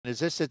Is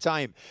this the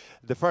time,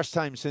 the first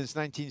time since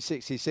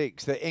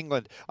 1966, that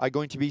England are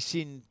going to be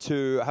seen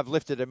to have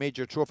lifted a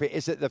major trophy?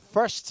 Is it the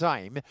first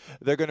time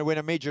they're going to win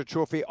a major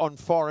trophy on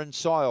foreign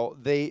soil?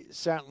 They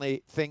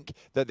certainly think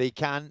that they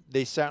can.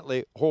 They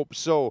certainly hope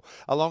so.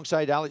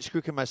 Alongside Alex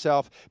Crook and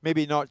myself,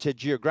 maybe not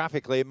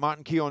geographically,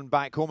 Martin Keown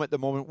back home at the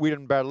moment. We're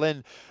in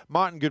Berlin.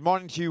 Martin, good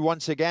morning to you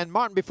once again.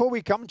 Martin, before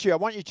we come to you, I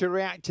want you to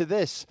react to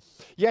this.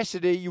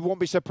 Yesterday, you won't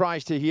be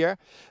surprised to hear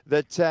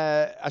that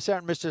a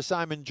certain Mr.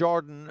 Simon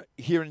Jordan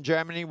here in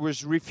Germany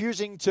was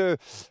refusing to,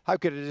 how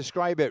could I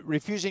describe it,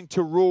 refusing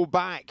to roll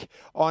back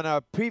on a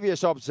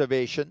previous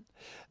observation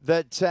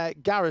that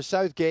Gareth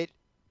Southgate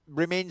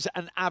remains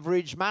an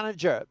average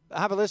manager.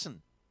 Have a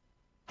listen.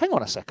 Hang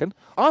on a second.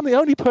 I'm the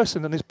only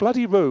person in this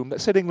bloody room that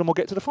said England will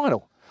get to the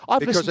final.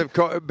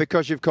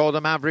 Because you've called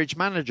him average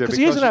manager. Because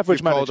he is an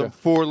average manager. You've called him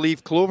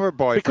four-leaf clover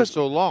boy for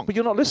so long. But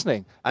you're not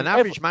listening. An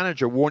average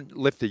manager won't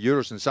lift the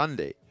Euros on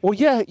Sunday. Well,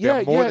 yeah.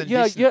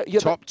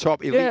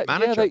 Top elite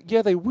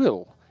manager. They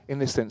will in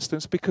this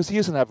instance, because he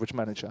is an average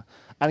manager,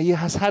 and he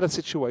has had a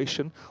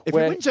situation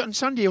where... If he wins it on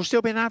Sunday, he'll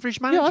still be an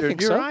average manager. Yeah, I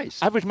think so. Eyes.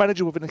 Average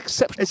manager with an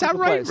exceptional Is that group of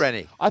right, players.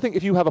 Rennie? I think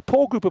if you have a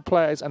poor group of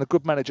players and a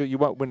good manager, you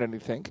won't win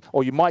anything,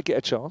 or you might get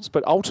a chance.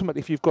 But ultimately,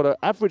 if you've got an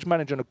average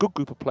manager and a good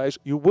group of players,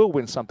 you will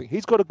win something.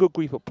 He's got a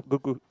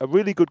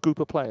really good group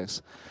of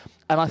players.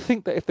 And I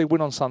think that if they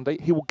win on Sunday,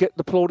 he will get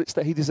the plaudits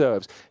that he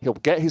deserves. He'll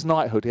get his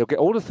knighthood. He'll get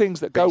all the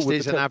things that go with it.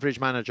 He's an average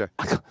manager.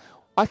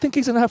 I think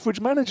he's an average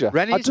manager.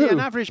 Rennie, is he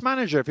an average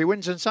manager if he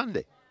wins on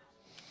Sunday?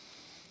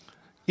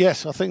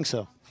 Yes, I think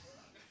so.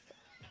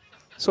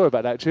 Sorry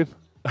about that, Jim.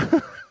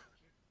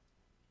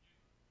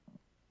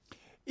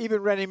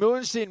 Even Rennie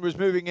Mullenstein was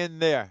moving in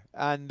there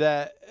and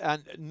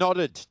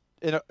nodded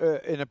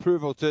in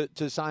approval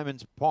to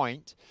Simon's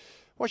point.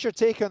 What's your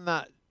take on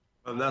that,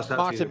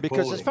 Martin?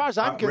 Because as far as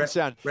I'm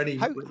concerned,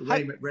 how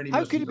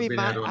could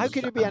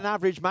he be an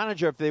average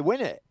manager if they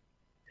win it?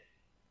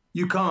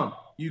 You can't.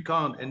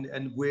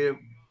 And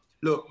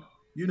look,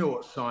 you know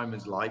what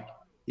Simon's like.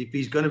 If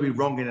he's going to be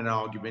wrong in an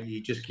argument, he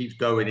just keeps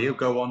going. He'll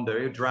go under.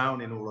 He'll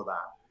drown in all of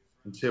that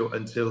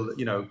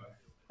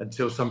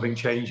until something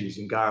changes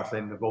and Gareth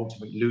then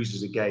ultimately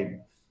loses a game.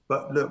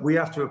 But look, we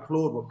have to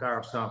applaud what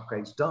Gareth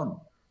Southgate's done.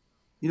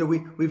 You know,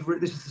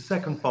 this is the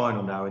second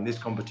final now in this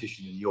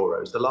competition in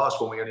Euros. The last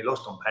one we only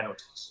lost on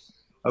penalties.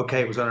 Okay,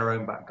 it was on our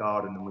own back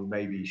garden, and we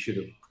maybe should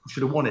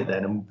have won it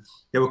then. And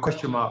there were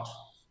question marks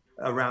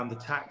around the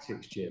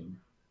tactics, Jim.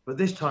 But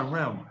this time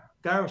round,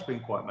 Gareth's been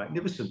quite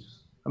magnificent.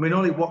 I mean,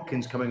 Ollie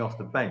Watkins coming off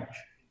the bench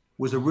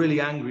was a really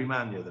angry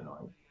man the other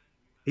night.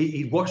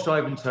 He watched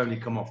Ivan Toney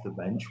come off the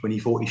bench when he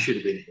thought he should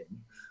have been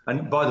him.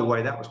 And by the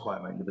way, that was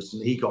quite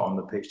magnificent. He got on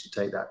the pitch to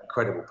take that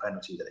incredible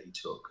penalty that he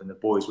took, and the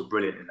boys were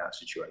brilliant in that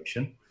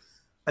situation.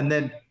 And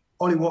then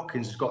Ollie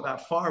Watkins has got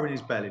that fire in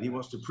his belly, and he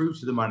wants to prove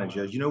to the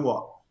manager, you know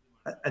what?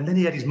 And then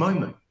he had his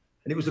moment,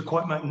 and it was a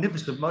quite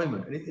magnificent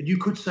moment. And you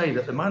could say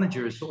that the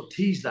manager has sort of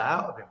teased that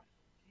out of him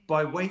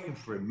by waiting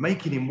for him,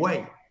 making him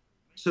wait.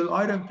 So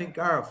I don't think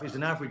Gareth is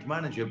an average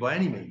manager by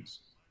any means.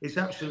 It's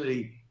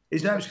absolutely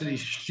a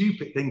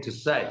stupid thing to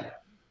say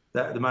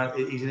that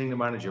he's an England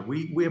manager.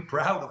 We're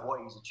proud of what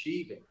he's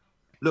achieving.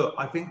 Look,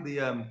 I think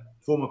the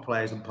former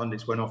players and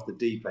pundits went off the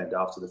deep end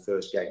after the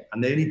first game,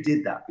 and they only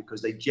did that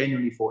because they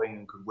genuinely thought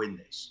England could win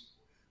this,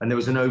 and there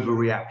was an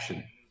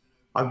overreaction.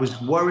 I was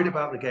worried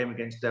about the game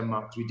against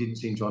Denmark because we didn't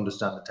seem to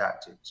understand the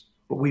tactics,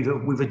 but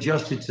we've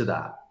adjusted to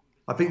that.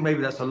 I think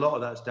maybe a lot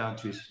of that's down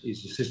to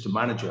his assistant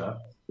manager,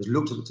 has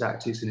looked at the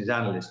tactics and his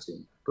analyst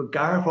team. But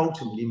Gareth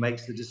ultimately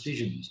makes the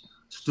decisions,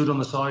 stood on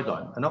the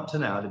sideline. And up to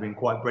now, they've been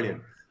quite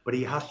brilliant. But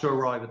he has to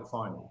arrive at the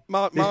final.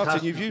 Martin,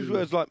 you've used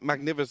words like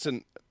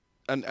magnificent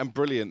and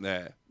brilliant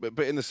there.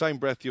 But in the same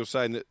breath, you're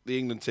saying that the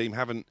England team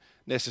haven't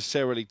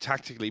necessarily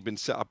tactically been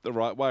set up the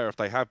right way. Or if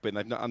they have been,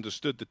 they've not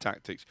understood the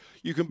tactics.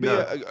 You can be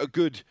a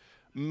good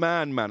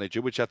man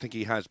manager, which I think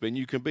he has been.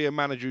 You can be a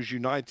manager who's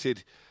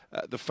united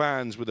the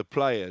fans with the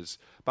players.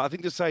 But I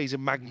think to say he's a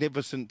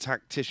magnificent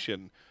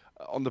tactician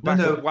on the back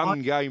of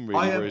one game,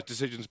 really, where his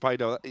decisions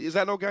paid off. Is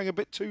that not going a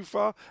bit too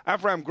far?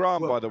 Avram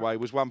Grant, by the way,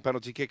 was one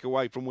penalty kick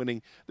away from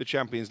winning the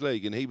Champions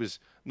League, and he was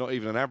not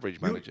even an average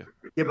manager.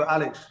 Yeah, but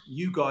Alex,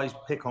 you guys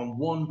pick on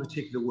one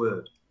particular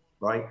word,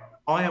 right?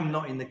 I am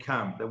not in the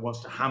camp that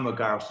wants to hammer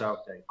Gareth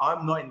Southgate.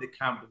 I'm not in the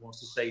camp that wants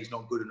to say he's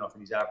not good enough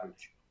and he's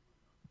average.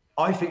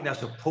 I think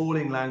that's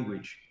appalling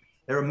language.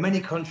 There are many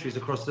countries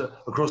across the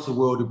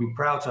world who'd be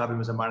proud to have him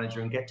as a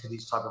manager and get to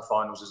these type of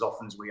finals as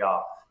often as we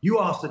are. You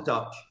ask the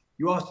Dutch,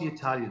 you ask the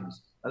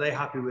Italians, are they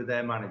happy with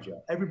their manager?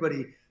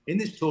 Everybody in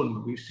this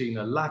tournament, we've seen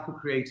a lack of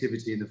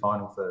creativity in the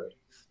final third.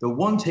 The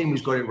one team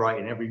who's got it right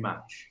in every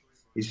match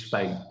is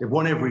Spain. They've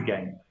won every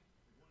game.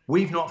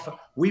 We've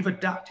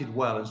adapted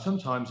well, and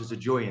sometimes there's a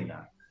joy in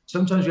that.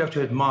 Sometimes you have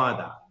to admire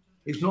that.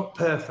 It's not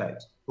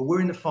perfect, but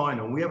we're in the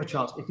final. And we have a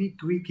chance. If he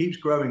keeps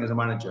growing as a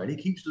manager and he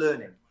keeps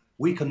learning,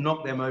 we can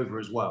knock them over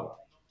as well.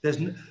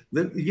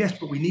 Yes,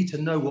 but we need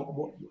to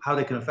know how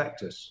they can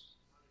affect us.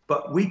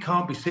 But we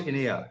can't be sitting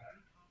here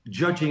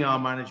judging our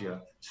manager,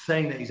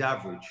 saying that he's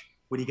average.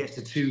 when he gets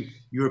to 2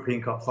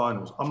 European Cup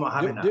finals. I'm not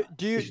having that.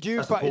 Do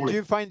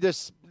you find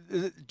this?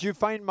 Do you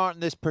find,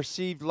 Martin, this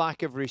perceived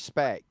lack of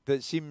respect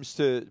that seems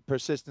to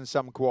persist in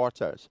some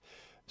quarters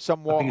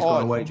somewhat I think it's odd?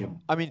 gone away,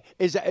 Jim. I mean,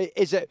 is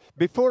it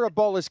before a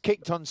ball is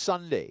kicked on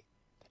Sunday?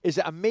 Is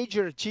it a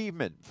major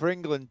achievement for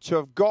England to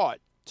have got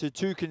to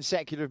 2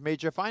 consecutive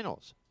major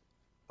finals?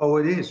 Oh,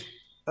 it is.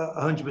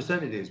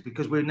 100% it is,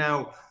 because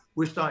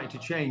we're starting to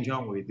change,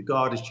 aren't we? The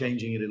guard is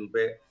changing a little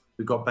bit.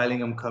 We've got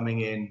Bellingham coming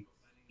in.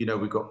 You know,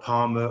 we've got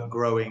Palmer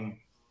growing.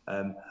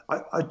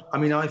 I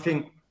mean, I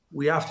think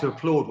we have to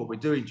applaud what we're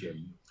doing,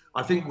 Jim.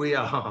 I think we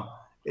are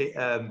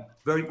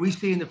we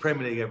see in the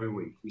Premier League every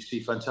week, we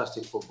see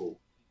fantastic football.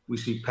 We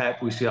see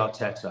Pep, we see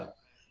Arteta.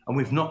 And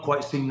we've not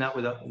quite seen that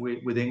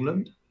with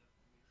England.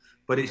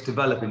 But it's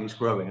developing, it's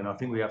growing, and I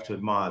think we have to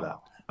admire that.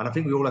 And I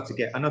think we all have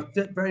to and I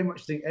very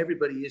much think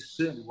everybody is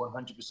certainly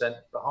 100%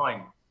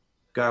 behind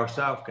Gareth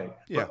Southgate.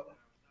 Yeah. But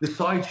the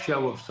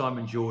sideshow of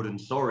Simon Jordan,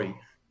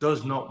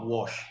 does not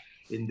wash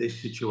in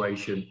this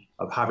situation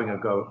of having a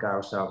go at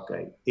Gareth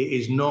Southgate. It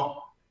is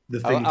not the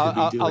thing to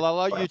be doing. I'll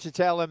allow you to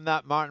tell him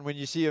that, Martin, when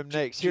you see him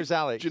next. Here's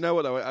Alex. Do you know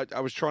what, though? I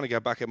was trying to go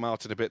back at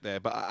Martin a bit there,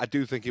 but I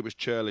do think it was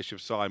churlish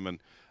of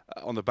Simon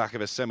on the back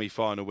of a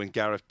semi-final when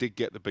Gareth did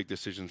get the big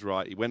decisions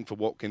right. He went for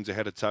Watkins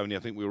ahead of Tony. I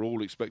think we were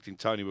all expecting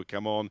Tony would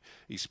come on.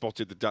 He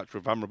spotted the Dutch were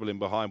vulnerable in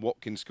behind.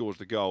 Watkins scores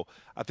the goal.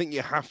 I think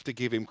you have to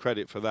give him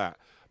credit for that.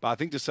 But I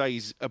think to say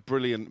he's a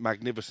brilliant,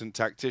 magnificent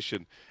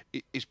tactician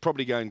is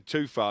probably going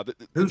too far. The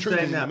truth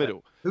is in the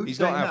middle. He's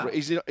not average.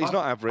 He's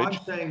not average.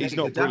 He's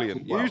not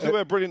brilliant. You used the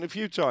word brilliant a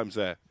few times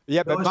there.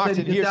 Yeah, but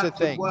Martin, here's the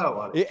thing.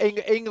 Well,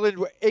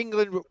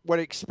 England were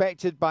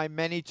expected by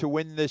many to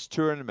win this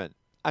tournament.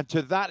 And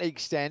to that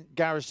extent,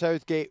 Gareth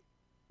Southgate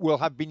will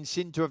have been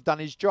seen to have done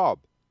his job.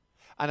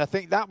 And I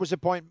think that was the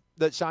point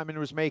that Simon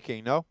was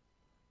making, no?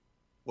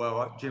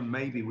 Well, Jim,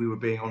 maybe we were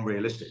being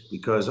unrealistic,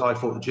 because I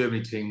thought the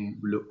Germany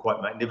team looked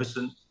quite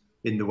magnificent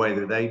in the way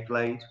that they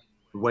played,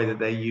 the way that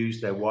they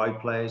used their wide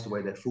players, the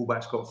way their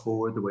fullbacks got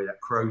forward, the way that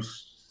Kroos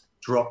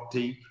dropped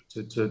deep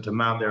to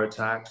mount their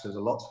attacks. There's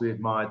a lot to be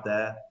admired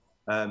there.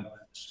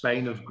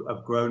 Spain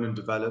have grown and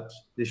developed.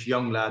 This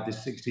young lad,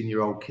 this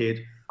 16-year-old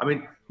kid. I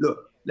mean,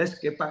 look, let's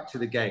get back to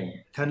the game.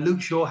 Can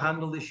Luke Shaw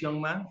handle this young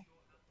man?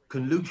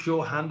 Can Luke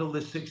Shaw handle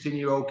this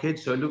 16-year-old kid?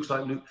 So it looks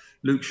like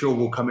Luke Shaw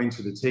will come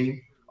into the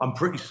team. I'm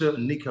pretty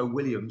certain Nico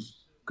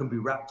Williams can be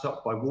wrapped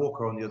up by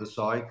Walker on the other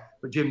side.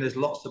 But, Jim, there's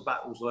lots of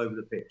battles all over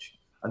the pitch.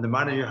 And the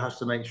manager has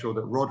to make sure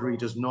that Rodri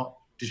does not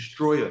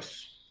destroy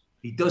us.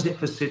 He does it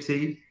for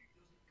City.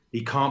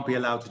 He can't be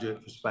allowed to do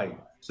it for Spain.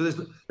 So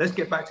let's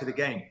get back to the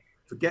game.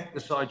 Forget the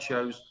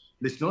sideshows.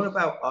 It's not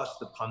about us,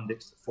 the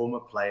pundits, the former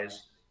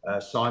players.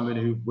 Simon,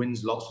 who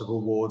wins lots of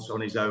awards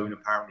on his own,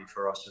 apparently,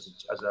 for us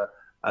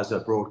as a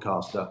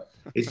broadcaster.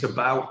 It's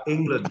about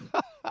England.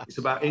 It's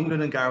about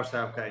England and Gareth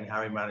Southgate and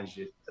how he managed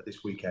it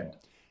this weekend.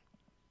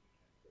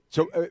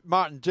 So,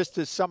 Martin, just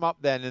to sum up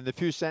then, in the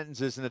few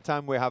sentences in the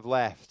time we have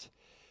left,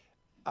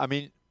 I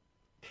mean,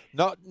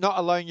 not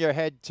allowing your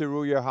head to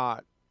rule your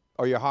heart,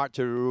 or your heart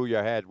to rule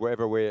your head,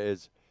 whatever way it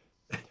is.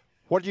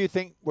 What do you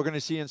think we're going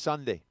to see on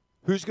Sunday?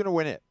 Who's going to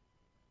win it?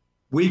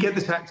 We get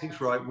the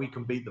tactics right, we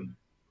can beat them.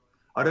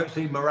 I don't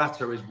see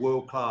Morata as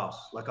world class,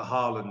 like a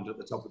Haaland at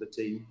the top of the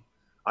team.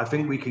 I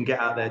think we can get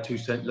out there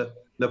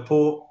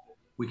Laporte,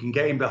 we can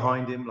get him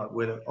behind him, like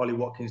Ollie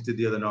Watkins did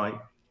the other night.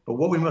 But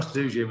what we must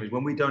do, Jim, is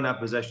when we don't have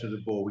possession of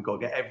the ball, we've got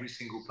to get every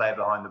single player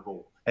behind the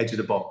ball, edge of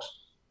the box,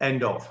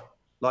 end of.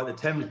 Like the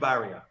Thames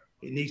barrier,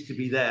 it needs to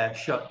be there,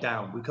 shut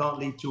down. We can't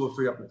leave 2 or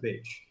 3 up the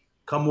pitch.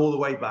 Come all the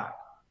way back.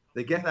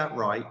 They get that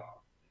right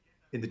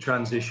in the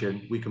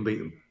transition, we can beat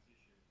them.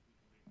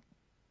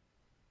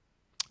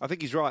 I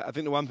think he's right. I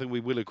think the one thing we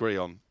will agree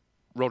on,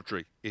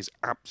 Rodri is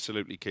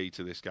absolutely key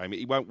to this game.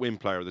 He won't win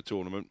player of the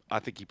tournament. I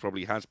think he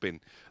probably has been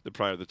the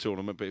player of the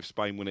tournament, but if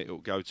Spain win it, it'll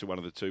go to one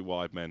of the 2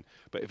 wide men.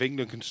 But if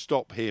England can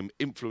stop him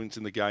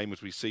influencing the game,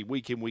 as we see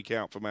week in, week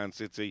out for Man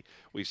City,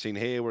 we've seen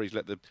here where he's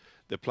let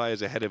the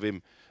players ahead of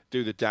him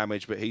do the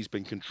damage, but he's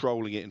been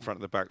controlling it in front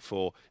of the back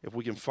 4. If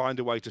we can find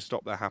a way to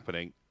stop that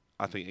happening,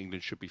 I think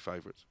England should be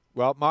favourites.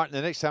 Well, Martin,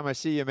 the next time I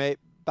see you, mate,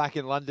 back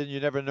in London, you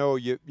never know.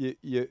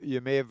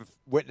 You may have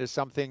witnessed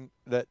something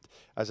that,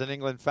 as an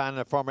England fan,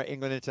 a former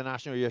England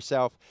international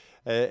yourself,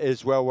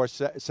 is well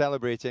worth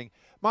celebrating.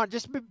 Martin,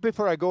 just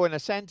before I go, in a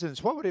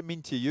sentence, what would it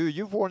mean to you?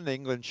 You've worn the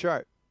England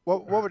shirt.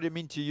 What would it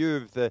mean to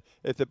you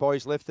if the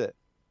boys lift it?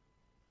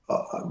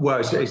 Well,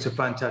 it's a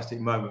fantastic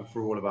moment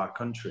for all of our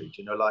country.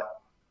 You know,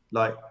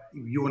 like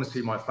you want to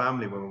see my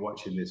family when we're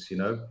watching this. You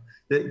know,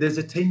 there's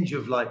a tinge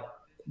of like,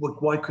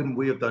 why couldn't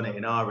we have done it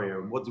in our era,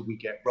 and what did we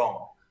get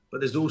wrong? But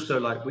there's also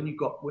like when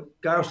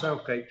Gareth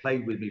Southgate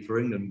played with me for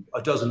England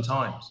a dozen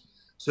times.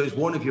 So it's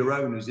one of your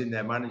own who's in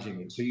there managing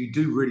it. So you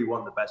do really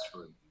want the best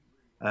for him.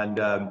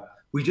 And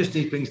we just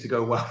need things to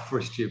go well for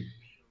us, Jim.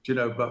 You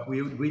know, but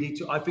we need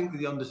to, I think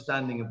the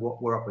understanding of what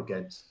we're up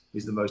against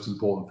is the most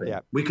important thing.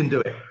 Yeah. We can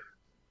do it.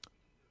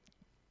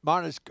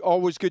 Martin, it's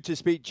always good to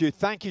speak to you.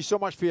 Thank you so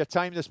much for your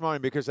time this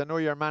morning, because I know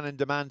you're a man in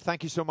demand.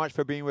 Thank you so much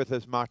for being with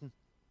us, Martin.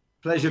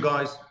 Pleasure,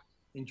 guys.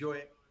 Enjoy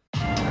it.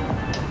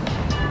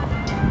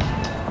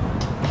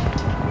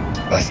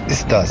 Was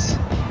ist das?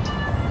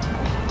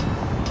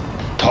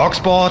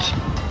 talkSPORT?